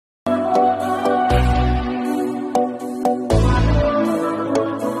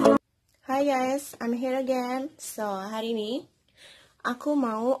Hi guys, I'm here again. So, hari ini aku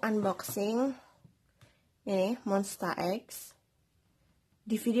mau unboxing ini Monsta X.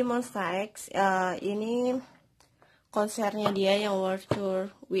 DVD Monsta X. Ini konsernya dia yang World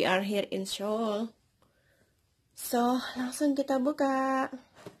Tour. We are here in Seoul. So, langsung kita buka.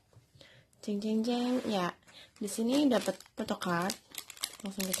 Jeng jeng jeng. Ya, di sini dapat photocard.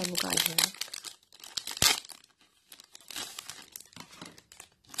 Langsung kita buka aja.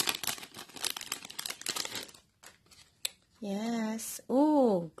 Yes,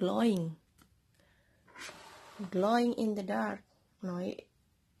 glowing in the dark. No,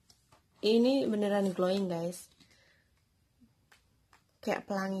 ini beneran glowing guys, kayak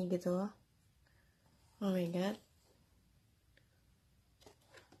pelangi gitu. Oh my god.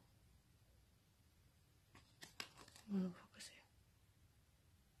 Fokus ya.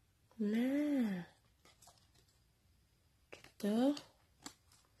 Nah, gitu.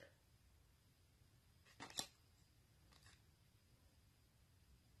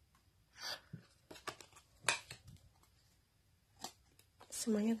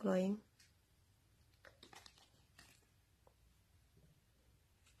 Semuanya glowing.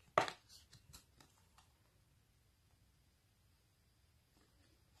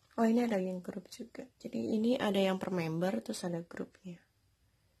 Oh, ini ada yang grup juga. Jadi ini ada yang per member, terus ada grupnya.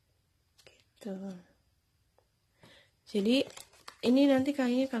 Gitu. Jadi ini nanti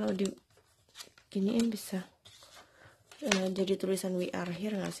kayaknya kalau di giniin bisa jadi tulisan we are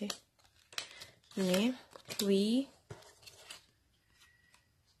here nggak sih? Ini we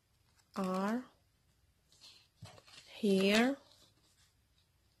are here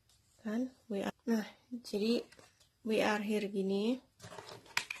kan, we are. Nah, jadi we are here gini.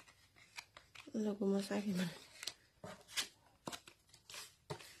 Logo masa gimana?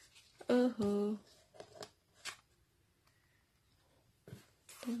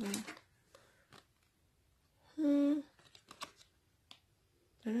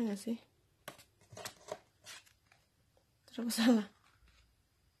 Ada nggak sih? Terus salah.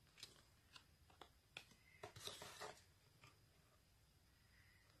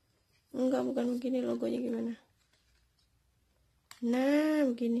 Enggak, bukan begini logonya, gimana? Nah,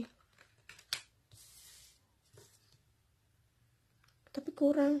 begini. Tapi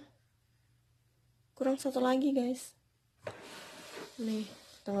kurang satu lagi guys. Nih,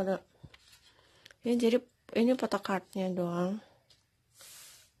 tunggu dulu. Ini jadi ini photocardnya doang.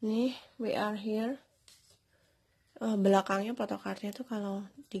 Nih, we are here. Belakangnya photocardnya tuh kalau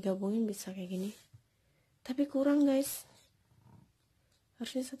digabungin bisa kayak gini. Tapi kurang guys.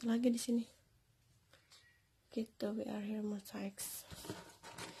 Harusnya satu lagi di sini. Gitu, we are here Monsta X.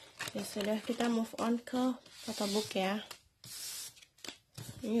 Ya sudah, kita move on ke photobook ya.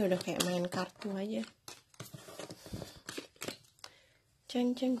 Ini udah kayak main kartu aja.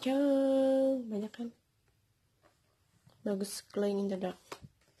 Ceng ceng ceng, banyak kan? Bagus, glowing in the dark.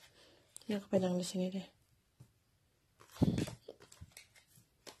 Ini aku pegang di sini deh.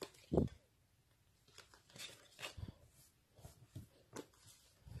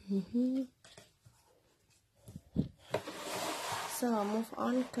 So, move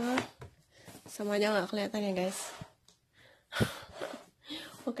on ke semuanya nggak kelihatan ya guys.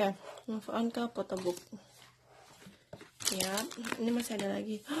 Oke, move on ke photobook. Ya, ini masih ada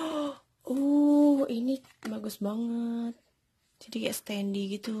lagi. Ini bagus banget. Jadi kayak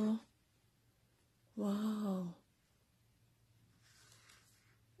standy gitu. Wow,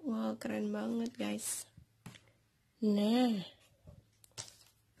 keren banget guys. Nah,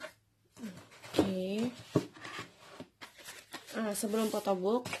 oke. Sebelum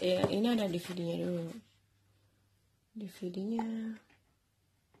photobook, ya ini ada DVD-nya dulu. DVD-nya.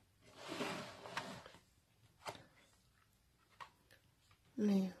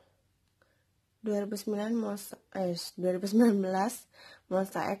 Nih. 2019 Monsta X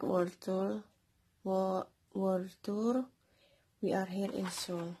World Tour. We are here in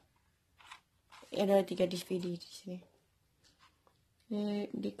Seoul. Ada 3 DVD di sini.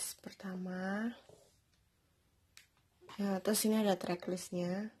 Ini disc pertama. Ya, terus ini ada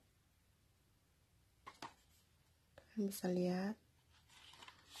tracklistnya. Kalian bisa lihat.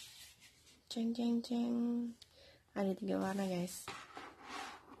 Ceng ceng ceng. Ada 3 warna guys.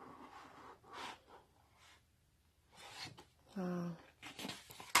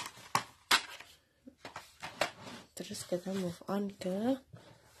 Terus kita move on ke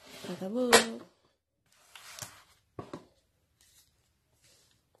photobook.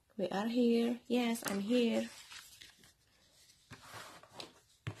 We are here. Yes, I'm here.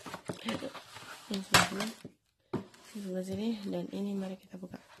 Ini sebelah sini dan ini mari kita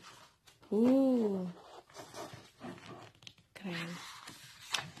buka. Keren.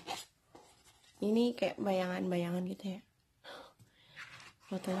 ini kayak bayangan-bayangan gitu ya.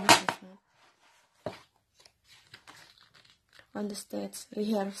 Fotonya bagus banget. On the stage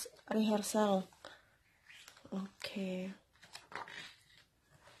rehearsal. Oke.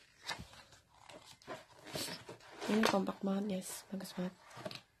 Ini kompak banget guys, bagus banget.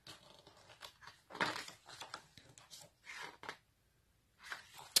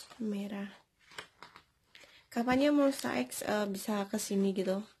 Merah. Kapannya Monsta X bisa kesini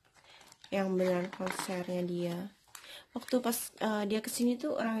gitu, yang beneran konsernya dia. Waktu pas dia kesini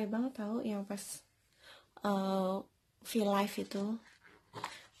tuh ramai banget tahu, yang pas V-Live itu.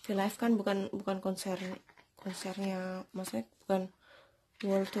 V-Live kan bukan konsernya, maksudnya bukan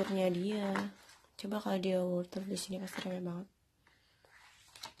world tournya dia. Coba kalau dia world tour di sini pasti ramai banget.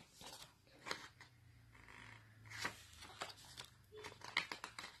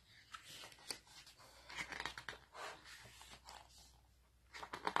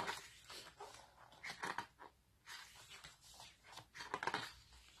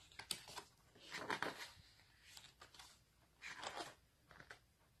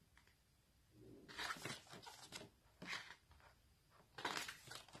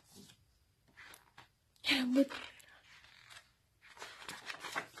 Rambut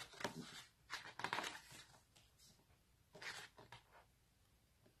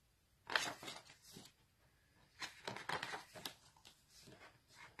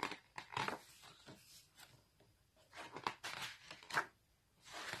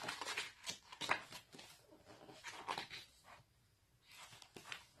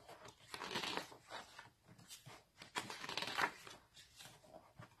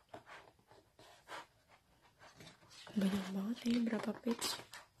banyak banget ini, berapa page,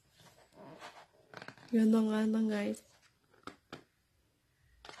 ganteng-ganteng guys.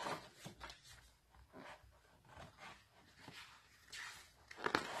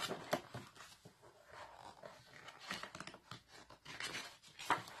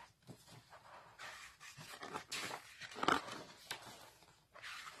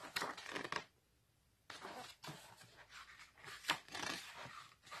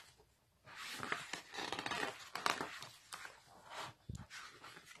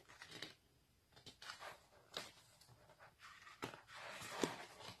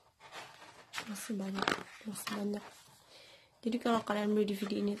 Masih banyak. Jadi kalau kalian beli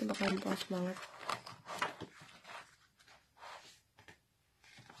DVD ini tuh bakalan puas banget.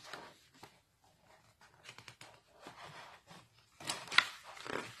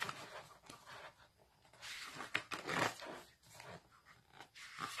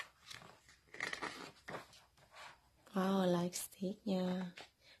 Wow, like sticknya.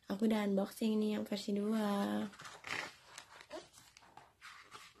 Aku udah unboxing nih yang versi 2.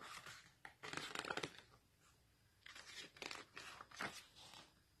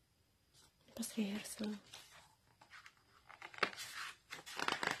 Pas rehearsal.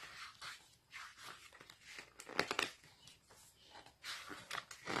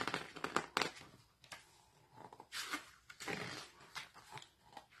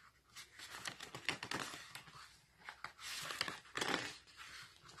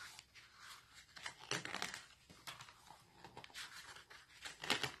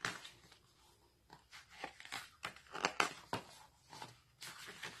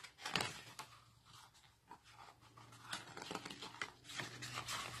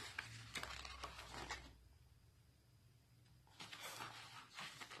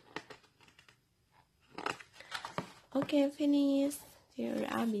 Oke, finish. Ya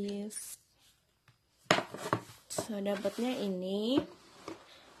udah habis. So, dapatnya ini.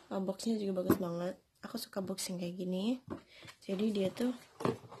 Boxnya juga bagus banget. Aku suka boxing kayak gini. Jadi dia tuh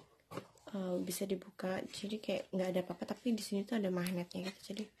bisa dibuka. Jadi kayak nggak ada apa-apa, tapi di sini tuh ada magnetnya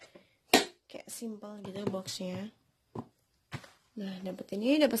gitu. Jadi kayak simple gitu boxnya. Nah, dapat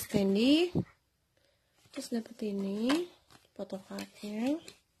standy. Terus dapat ini photocardnya.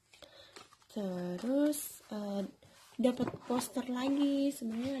 Terus dapat poster lagi.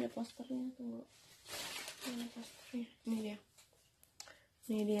 Sebenarnya ada posternya tuh. Ini posternya.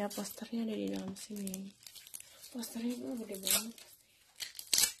 Ini dia posternya, ada di dalam sini. Posternya itu gede banget.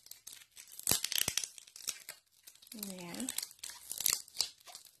 Ini ya.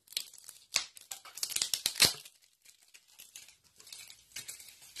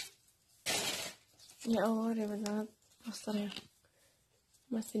 Ya Allah, ribet banget posternya.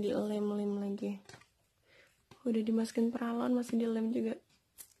 Masih dilem-lem lagi. Udah dimasukin peralon, masih dilem juga.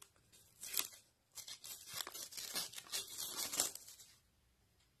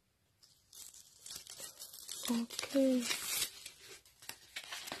 Oke.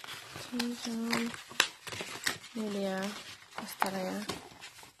 Ini dia posternya.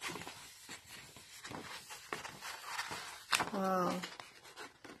 Wow.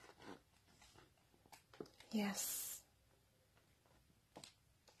 Yes.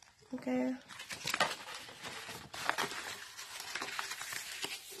 Oke.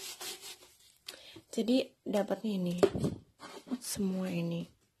 Jadi dapatnya ini. Semua ini.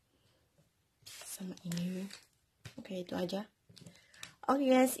 Sama ini. Oke, itu aja. Oke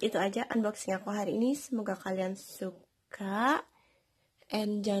guys, itu aja unboxing aku hari ini. Semoga kalian suka.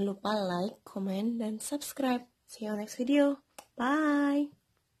 And jangan lupa like, comment, dan subscribe. See you next video. Bye.